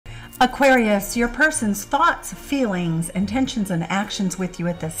Aquarius, your person's thoughts, feelings, intentions, and actions with you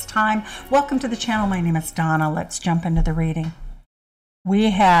at this time. Welcome to the channel. My name is Donna. Let's jump into the reading. We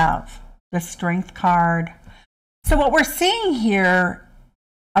have the Strength card. So what we're seeing here,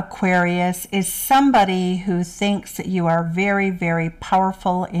 Aquarius, is somebody who thinks that you are very, very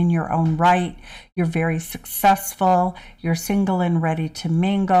powerful in your own right. You're very successful. You're single and ready to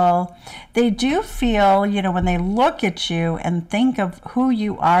mingle. They do feel, when they look at you and think of who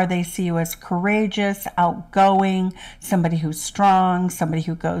you are, they see you as courageous, outgoing, somebody who's strong, somebody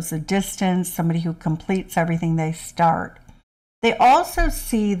who goes the distance, somebody who completes everything they start. They also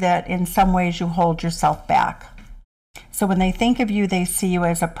see that in some ways you hold yourself back. So when they think of you, they see you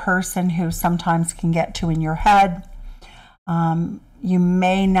as a person who sometimes can get to in your head. You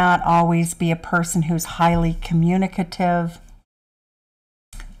may not always be a person who's highly communicative.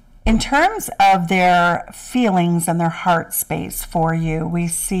 In terms of their feelings and their heart space for you, we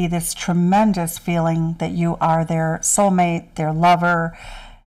see this tremendous feeling that you are their soulmate, their lover.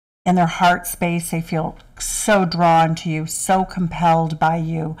 In their heart space, they feel so drawn to you, so compelled by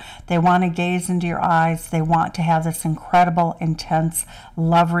you. They want to gaze into your eyes. They want to have this incredible, intense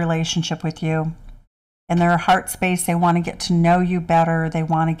love relationship with you. In their heart space, they want to get to know you better. They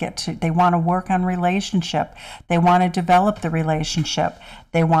want to work on relationship. They want to develop the relationship.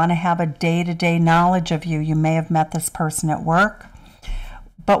 They want to have a day-to-day knowledge of you. You may have met this person at work.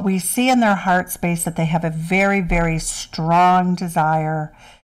 But we see in their heart space that they have a very, very strong desire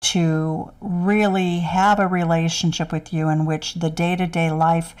to really have a relationship with you in which the day-to-day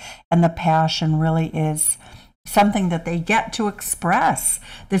life and the passion really is something that they get to express.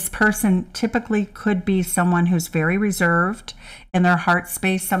 This person typically could be someone who's very reserved in their heart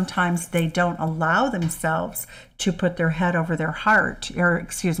space. Sometimes they don't allow themselves to put their head over their heart, or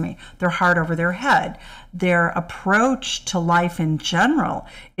their heart over their head. Their approach to life in general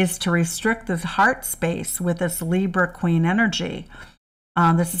is to restrict this heart space with this Libra Queen energy.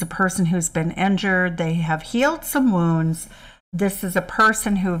 This is a person who's been injured. They have healed some wounds. This is a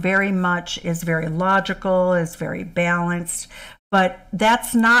person who very much is very logical, is very balanced, but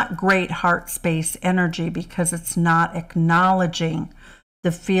that's not great heart space energy because it's not acknowledging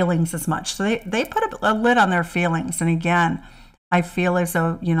the feelings as much. So they put a lid on their feelings. And again, I feel as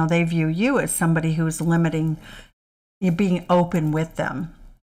though, they view you as somebody who's limiting you being open with them.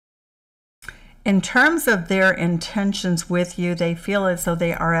 In terms of their intentions with you, they feel as though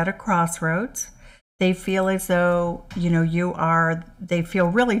they are at a crossroads. They feel as though, they feel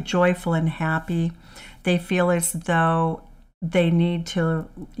really joyful and happy. They feel as though they need to,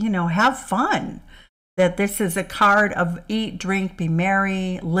 have fun. That this is a card of eat, drink, be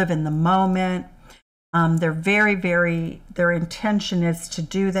merry, live in the moment. They're very, their intention is to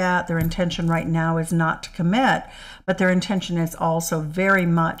do that. Their intention right now is not to commit, but their intention is also very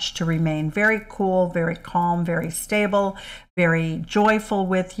much to remain very cool, very calm, very stable, very joyful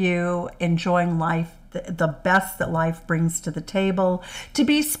with you, enjoying life, the best that life brings to the table, to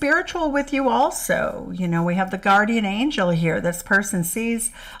be spiritual with you also. We have the guardian angel here. This person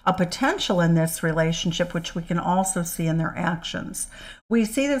sees a potential in this relationship, which we can also see in their actions. We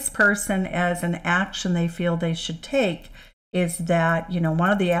see this person as an action they feel they should take is that,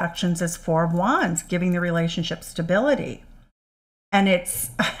 one of the actions is Four of Wands, giving the relationship stability. And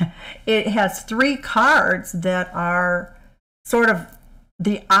it has three cards that are sort of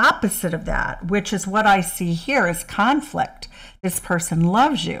the opposite of that, which is what I see here is conflict. This person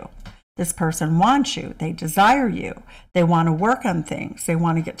loves you. This person wants you. They desire you. They want to work on things. They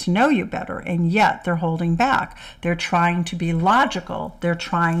want to get to know you better. And yet they're holding back. They're trying to be logical. They're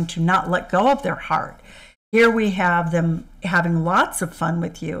trying to not let go of their heart. Here we have them having lots of fun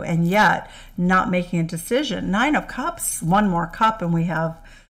with you and yet not making a decision. Nine of Cups, one more cup, and we have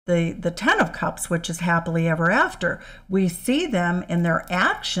the Ten of Cups, which is happily ever after. We see them in their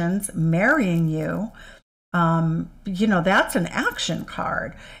actions marrying you. That's an action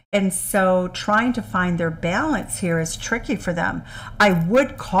card. And so trying to find their balance here is tricky for them. I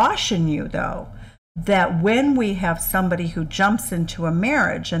would caution you, though, that when we have somebody who jumps into a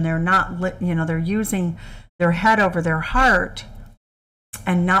marriage and they're not, they're using their head over their heart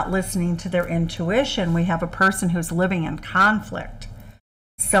and not listening to their intuition, we have a person who's living in conflict.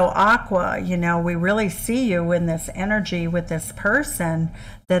 So Aqua, we really see you in this energy with this person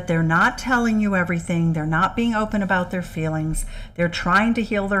that they're not telling you everything. They're not being open about their feelings. They're trying to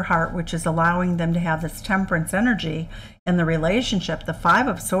heal their heart, which is allowing them to have this temperance energy in the relationship. The Five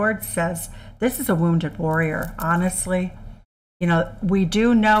of Swords says this is a wounded warrior, honestly. We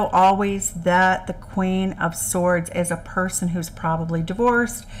do know always that the Queen of Swords is a person who's probably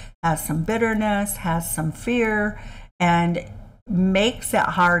divorced, has some bitterness, has some fear, and makes that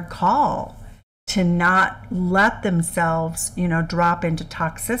hard call to not let themselves, you know, drop into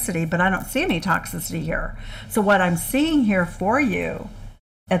toxicity, but I don't see any toxicity here. So what I'm seeing here for you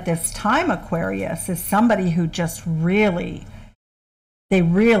at this time, Aquarius, is somebody who just really, they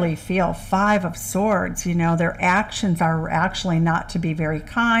really feel Five of Swords. You know, their actions are actually not to be very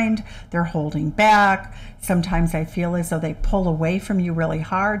kind. They're holding back. Sometimes I feel as though they pull away from you really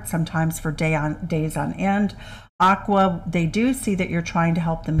hard, sometimes for days on end. Aqua, they do see that you're trying to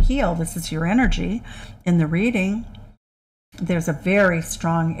help them heal. This is your energy in the reading. There's a very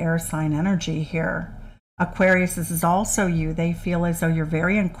strong air sign energy here. Aquarius, this is also you. They feel as though you're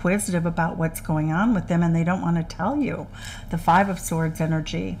very inquisitive about what's going on with them, and they don't want to tell you. The Five of Swords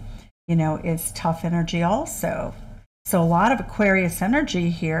energy, you know, is tough energy also. So a lot of Aquarius energy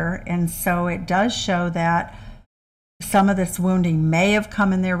here, and so it does show that some of this wounding may have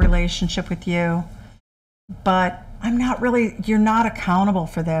come in their relationship with you, but I'm not really, you're not accountable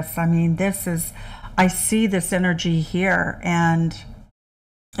for this. I mean, this is, I see this energy here, and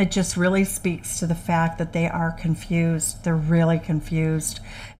it just really speaks to the fact that they are confused. They're really confused,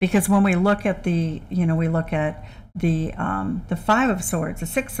 because when we look at the, you know, we look at the Five of Swords, the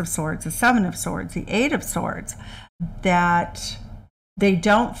Six of Swords, the Seven of Swords, the Eight of Swords, that they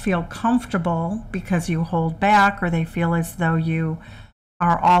don't feel comfortable because you hold back, or they feel as though you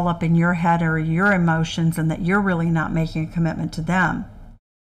are all up in your head or your emotions, and that you're really not making a commitment to them.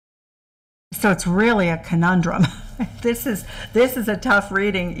 So it's really a conundrum. This is a tough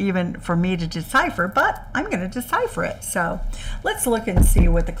reading even for me to decipher, but I'm going to decipher it. So let's look and see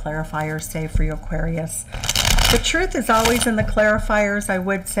what the clarifiers say for you, Aquarius. The truth is always in the clarifiers. I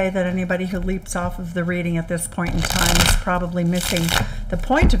would say that anybody who leaps off of the reading at this point in time is probably missing the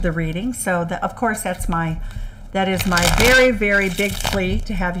point of the reading. So that, of course, that is my very, very big plea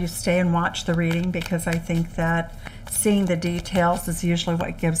to have you stay and watch the reading, because I think that seeing the details is usually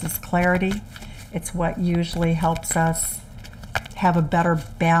what gives us clarity. It's what usually helps us have a better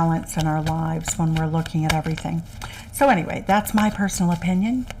balance in our lives when we're looking at everything. So anyway, that's my personal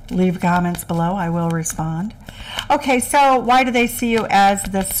opinion. Leave comments below. I will respond. Okay, so why do they see you as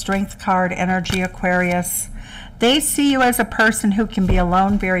the Strength card energy, Aquarius? They see you as a person who can be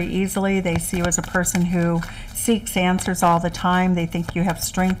alone very easily. They see you as a person who seeks answers all the time. They think you have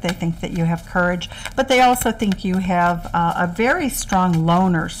strength. They think that you have courage. But they also think you have a very strong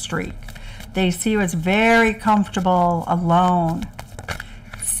loner streak. They see you as very comfortable alone.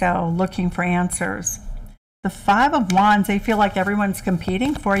 So looking for answers. The Five of Wands, they feel like everyone's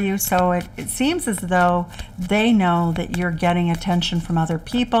competing for you. So it seems as though they know that you're getting attention from other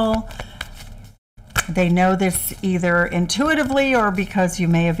people. They know this either intuitively, or because you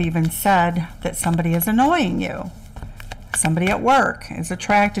may have even said that somebody is annoying you. Somebody at work is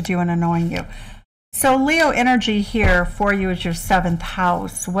attracted to you and annoying you. So Leo energy here for you is your 7th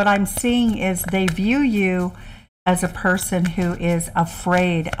house. What I'm seeing is they view you as a person who is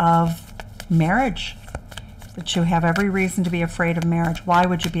afraid of marriage. That you have every reason to be afraid of marriage. Why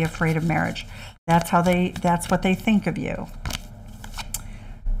would you be afraid of marriage? That's what they think of you.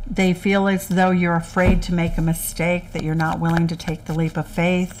 They feel as though you're afraid to make a mistake, that you're not willing to take the leap of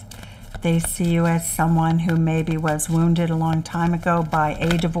faith. They see you as someone who maybe was wounded a long time ago by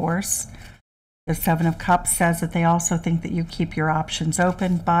a divorce. The Seven of Cups says that they also think that you keep your options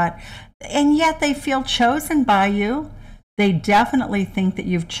open, and yet they feel chosen by you. They definitely think that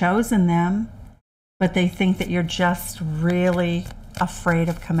you've chosen them, but they think that you're just really afraid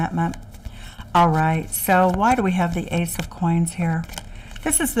of commitment. All right, so why do we have the Ace of Coins here?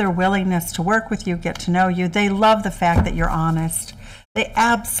 This is their willingness to work with you, get to know you. They love the fact that you're honest. They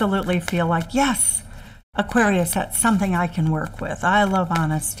absolutely feel like, yes, Aquarius, that's something I can work with. I love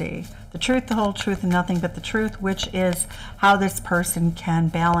honesty. The truth, the whole truth, and nothing but the truth, which is how this person can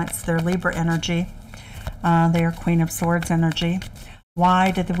balance their Libra energy, their Queen of Swords energy. Why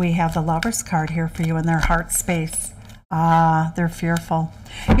did we have the Lovers card here for you in their heart space? They're fearful.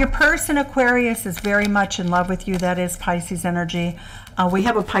 Your person, Aquarius, is very much in love with you. That is Pisces energy. We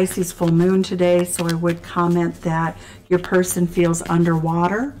have a Pisces full moon today, so I would comment that your person feels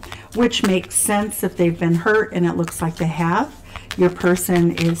underwater, which makes sense if they've been hurt, and it looks like they have. Your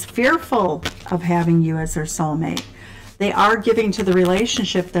person is fearful of having you as their soulmate. They are giving to the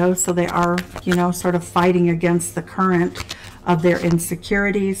relationship, though, so they are, you know, sort of fighting against the current of their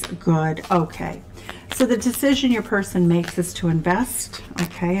insecurities. Good. Okay. So the decision your person makes is to invest,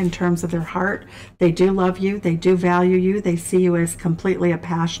 okay, in terms of their heart. They do love you. They do value you. They see you as completely a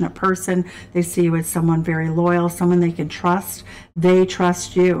passionate person. They see you as someone very loyal, someone they can trust. They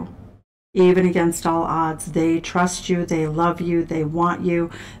trust you, even against all odds. They trust you. They love you. They want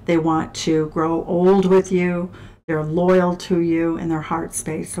you. They want to grow old with you. They're loyal to you in their heart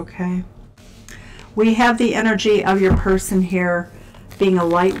space, okay? We have the energy of your person here being a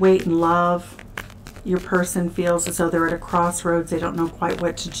lightweight in love. Your person feels as though they're at a crossroads. They don't know quite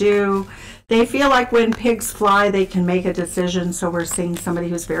what to do. They feel like when pigs fly, they can make a decision. So we're seeing somebody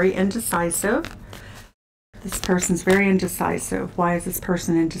who's very indecisive. This person's very indecisive. Why is this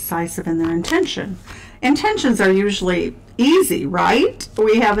person indecisive in their intention? Intentions are usually easy, right?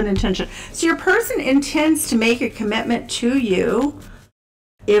 We have an intention. So your person intends to make a commitment to you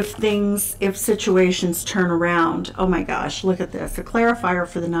if situations turn around. Oh my gosh, look at this. A clarifier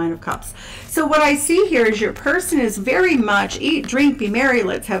for the 9 of Cups. So what I see here is your person is very much eat, drink, be merry,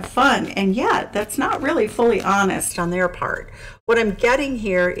 let's have fun. And yet that's not really fully honest on their part. What I'm getting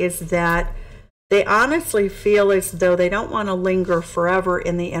here is that they honestly feel as though they don't want to linger forever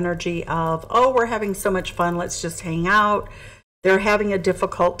in the energy of, oh, we're having so much fun, let's just hang out. They're having a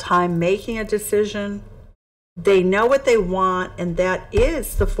difficult time making a decision. They know what they want, and that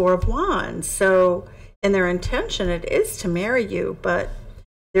is the 4 of Wands. So in their intention, it is to marry you, but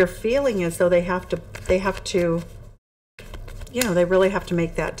they're feeling as though they have to, you know, they really have to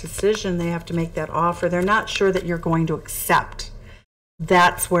make that decision. They have to make that offer. They're not sure that you're going to accept.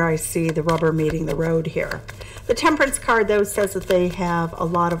 That's where I see the rubber meeting the road here. The Temperance card, though, says that they have a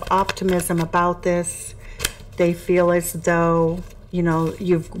lot of optimism about this. They feel as though, you know,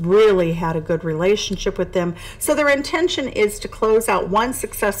 you've really had a good relationship with them. So their intention is to close out one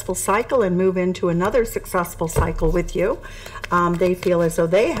successful cycle and move into another successful cycle with you. They feel as though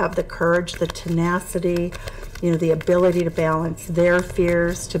they have the courage, the tenacity, you know, the ability to balance their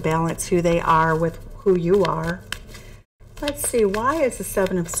fears, to balance who they are with who you are. Let's see, why is the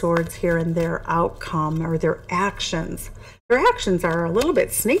 7 of Swords here in their outcome or their actions? Their actions are a little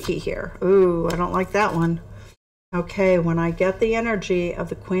bit sneaky here. Ooh, I don't like that one. Okay, when I get the energy of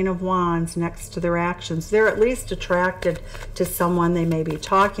the Queen of Wands next to their actions, they're at least attracted to someone. They may be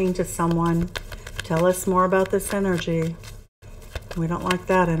talking to someone. Tell us more about this energy. We don't like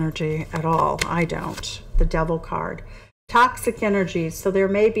that energy at all. I don't. The Devil card. Toxic energies. So there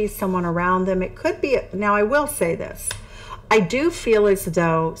may be someone around them. It could be, now I will say this. I do feel as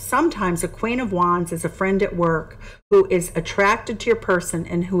though sometimes a Queen of Wands is a friend at work who is attracted to your person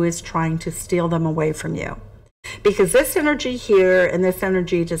and who is trying to steal them away from you. Because this energy here and this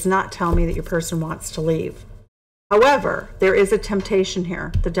energy does not tell me that your person wants to leave. However, there is a temptation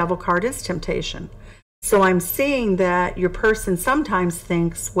here. The Devil card is temptation. So I'm seeing that your person sometimes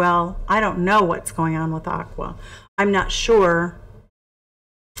thinks, well, I don't know what's going on with Aqua. I'm not sure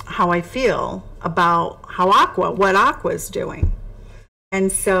how I feel about what Aqua is doing.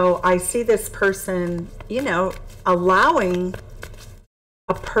 And so I see this person, you know, allowing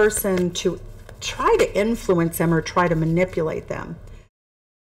a person to try to influence them or try to manipulate them.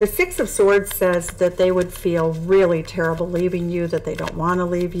 The 6 of Swords says that they would feel really terrible leaving you, that they don't want to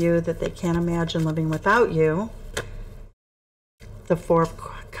leave you, that they can't imagine living without you. The 4 of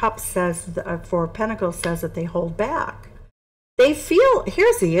Cups says, 4 of Pentacles says that they hold back. They feel,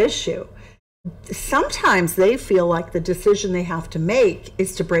 here's the issue. Sometimes they feel like the decision they have to make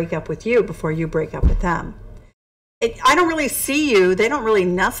is to break up with you before you break up with them. I don't really see you. They don't really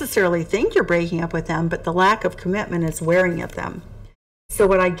necessarily think you're breaking up with them, but the lack of commitment is wearing at them. So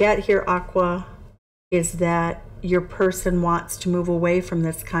what I get here, Aqua, is that your person wants to move away from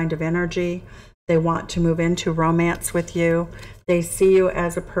this kind of energy. They want to move into romance with you. They see you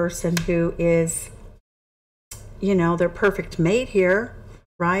as a person who is, you know, their perfect mate here,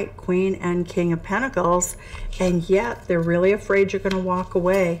 right? Queen and King of Pentacles. And yet they're really afraid you're going to walk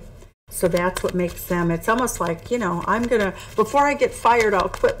away. So that's what makes them, it's almost like, you know, I'm going to, before I get fired, I'll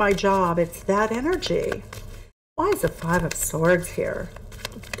quit my job. It's that energy. Why is the 5 of Swords here?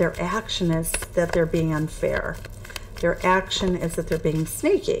 Their action is that they're being unfair. Their action is that they're being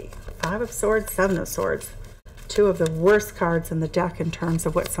sneaky. 5 of Swords, 7 of Swords. 2 of the worst cards in the deck in terms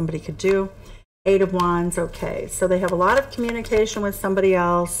of what somebody could do. 8 of Wands, okay. So they have a lot of communication with somebody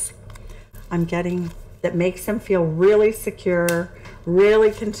else. I'm getting that makes them feel really secure, really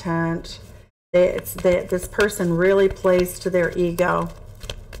content. This person really plays to their ego.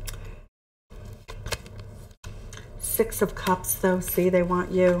 6 of Cups, though, see, they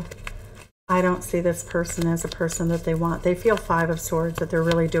want you. I don't see this person as a person that they want. They feel 5 of Swords, that they're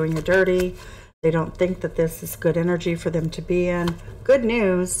really doing you dirty. They don't think that this is good energy for them to be in. Good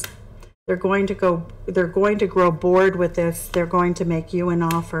news. They're going to grow bored with this. They're going to make you an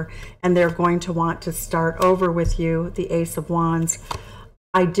offer, and they're going to want to start over with you, the Ace of Wands.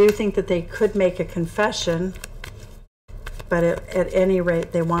 I do think that they could make a confession, but at any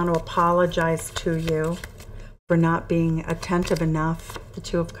rate, they want to apologize to you for not being attentive enough. The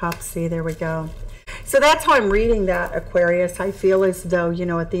 2 of Cups, see, there we go. So that's how I'm reading that, Aquarius. I feel as though, you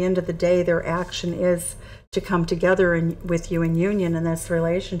know, at the end of the day, their action is to come together with you in union in this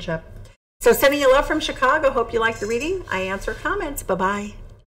relationship. So sending you love from Chicago. Hope you like the reading. I answer comments. Bye-bye.